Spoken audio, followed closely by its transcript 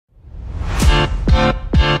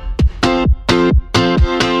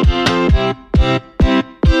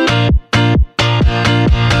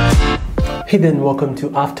Hey then, welcome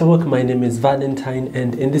to After Work. My name is Valentine,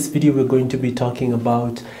 and in this video we're going to be talking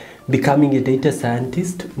about becoming a data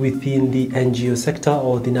scientist within the NGO sector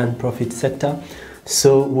or the non-profit sector.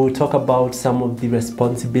 So we'll talk about some of the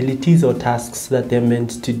responsibilities or tasks that they're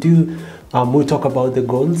meant to do. We'll talk about the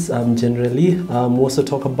goals generally. We'll also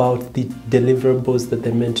talk about the deliverables that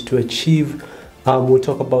they're meant to achieve. We'll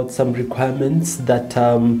talk about some requirements that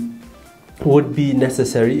would be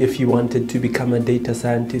necessary if you wanted to become a data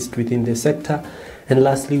scientist within the sector. And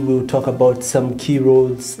lastly, we'll talk about some key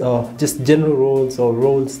roles, or just general roles or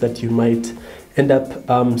roles that you might end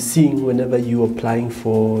up seeing whenever you're applying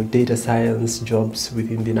for data science jobs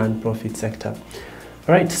within the nonprofit sector.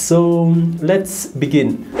 All right, so let's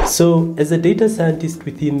begin. So as a data scientist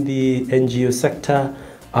within the NGO sector,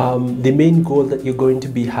 the main goal that you're going to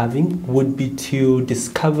be having would be to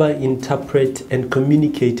discover, interpret, and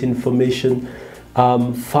communicate information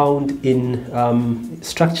found in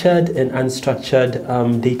structured and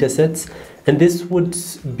unstructured data sets. And this would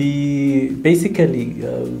be basically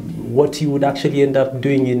what you would actually end up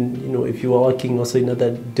doing if you are working also in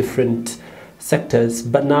other different sectors.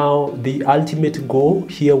 But now the ultimate goal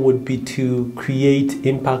here would be to create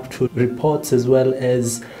impactful reports as well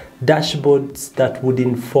as dashboards that would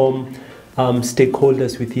inform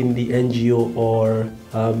stakeholders within the NGO or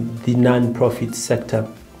the non-profit sector.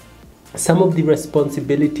 Some of the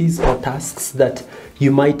responsibilities or tasks that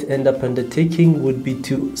you might end up undertaking would be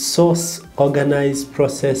to source, organize,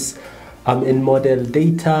 process, and model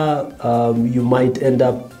data. You might end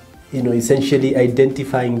up essentially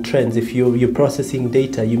identifying trends. If you're processing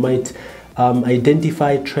data, you might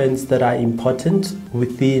identify trends that are important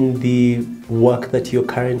within the work that you're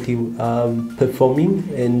currently performing,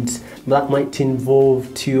 and that might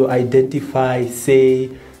involve to identify, say,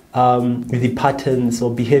 the patterns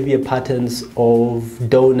or behavior patterns of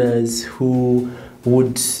donors who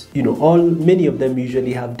would, many of them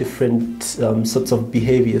usually have different sorts of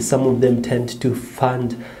behaviors. Some of them tend to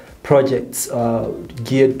fund projects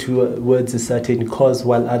geared towards a certain cause,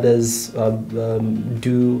 while others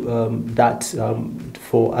do that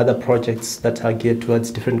for other projects that are geared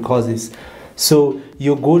towards different causes. So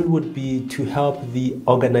your goal would be to help the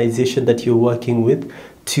organization that you're working with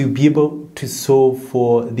to be able to solve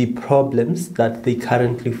for the problems that they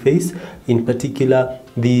currently face, in particular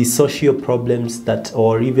the socio problems that,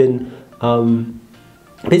 or even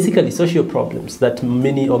basically social problems that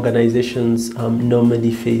many organizations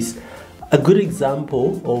normally face. A good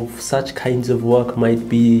example of such kinds of work might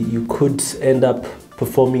be you could end up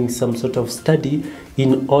performing some sort of study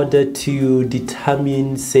in order to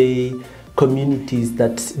determine, say, communities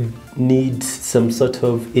that need some sort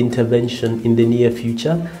of intervention in the near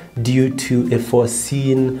future due to a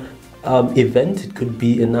foreseen event. It could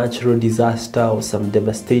be a natural disaster or some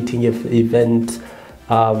devastating event.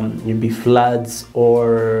 Maybe floods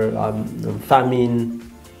or famine,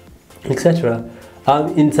 etc.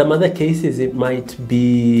 In some other cases, it might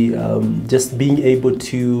be just being able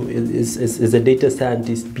to, as a data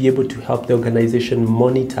scientist, be able to help the organization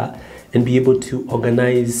monitor and be able to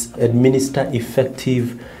organize, administer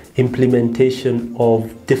effective implementation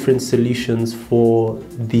of different solutions for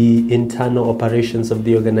the internal operations of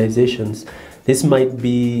the organizations. This might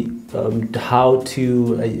be how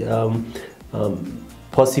to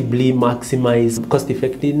possibly maximize cost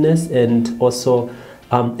effectiveness and also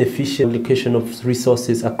efficient allocation of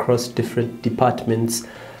resources across different departments.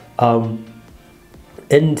 And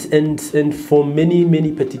for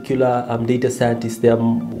many particular data scientists, their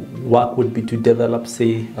work would be to develop,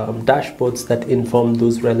 say, dashboards that inform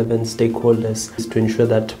those relevant stakeholders to ensure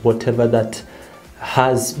that whatever that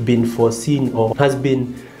has been foreseen or has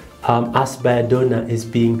been asked by a donor is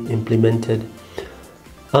being implemented.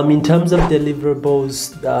 In terms of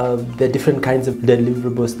deliverables, there are different kinds of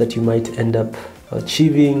deliverables that you might end up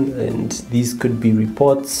achieving, and these could be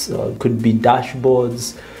reports, could be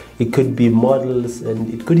dashboards, it could be models,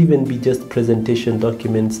 and it could even be just presentation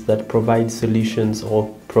documents that provide solutions or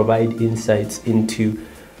provide insights into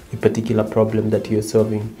a particular problem that you're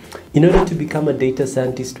solving. In order to become a data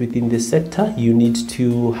scientist within this sector, you need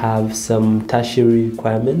to have some tertiary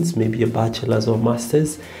requirements, maybe a bachelor's or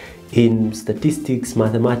master's in statistics,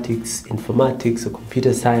 mathematics, informatics, or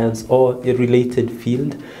computer science, or a related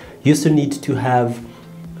field. You also need to have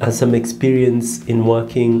some experience in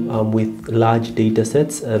working with large data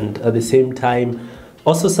sets, and at the same time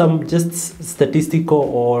also some just statistical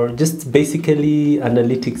or just basically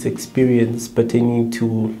analytics experience pertaining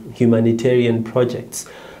to humanitarian projects.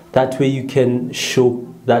 That way you can show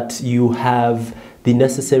that you have the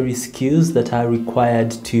necessary skills that are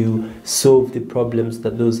required to solve the problems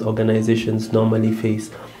that those organizations normally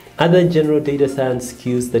face. Other general data science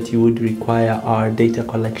skills that you would require are data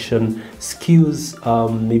collection skills,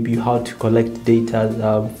 maybe how to collect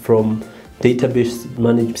data from database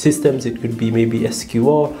managed systems. It could be maybe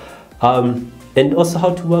SQL, and also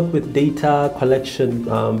how to work with data collection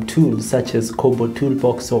tools such as Kobo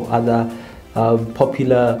Toolbox or other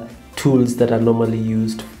popular tools that are normally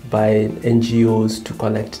used by NGOs to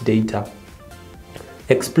collect data.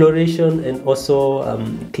 Exploration and also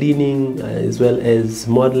cleaning, as well as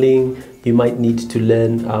modeling. You might need to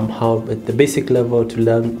learn how at the basic level to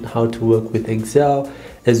learn how to work with Excel,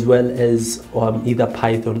 as well as either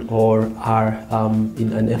Python or R,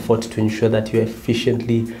 in an effort to ensure that you're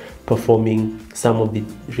efficiently performing some of the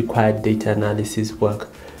required data analysis work.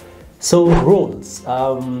 So roles,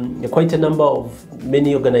 quite a number of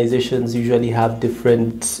many organizations usually have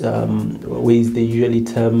different ways they usually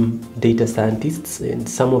term data scientists, and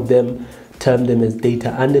some of them term them as data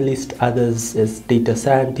analysts, others as data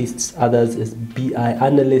scientists, others as BI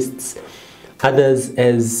analysts, others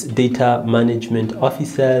as data management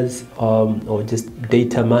officers, or just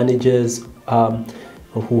data managers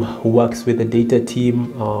who works with a data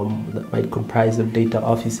team that might comprise of data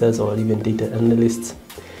officers or even data analysts.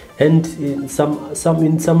 And in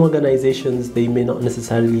some organizations, they may not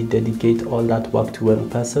necessarily dedicate all that work to one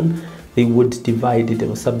person. They would divide it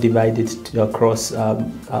or subdivide it across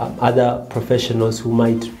other professionals who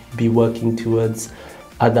might be working towards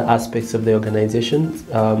other aspects of the organization.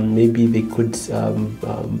 Maybe they could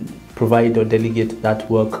provide or delegate that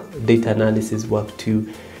work, data analysis work, to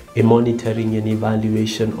a monitoring and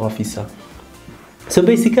evaluation officer. So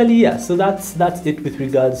basically, yeah, so that's it with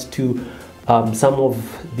regards to some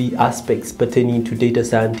of the aspects pertaining to data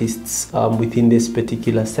scientists within this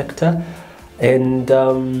particular sector. And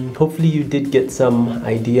hopefully you did get some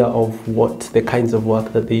idea of what the kinds of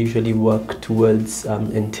work that they usually work towards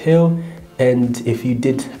entail. And if you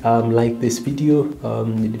did like this video,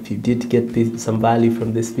 if you did get some value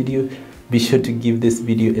from this video, be sure to give this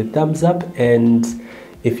video a thumbs up. And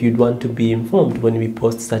if you'd want to be informed when we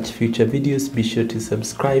post such future videos, be sure to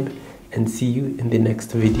subscribe, and see you in the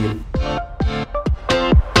next video.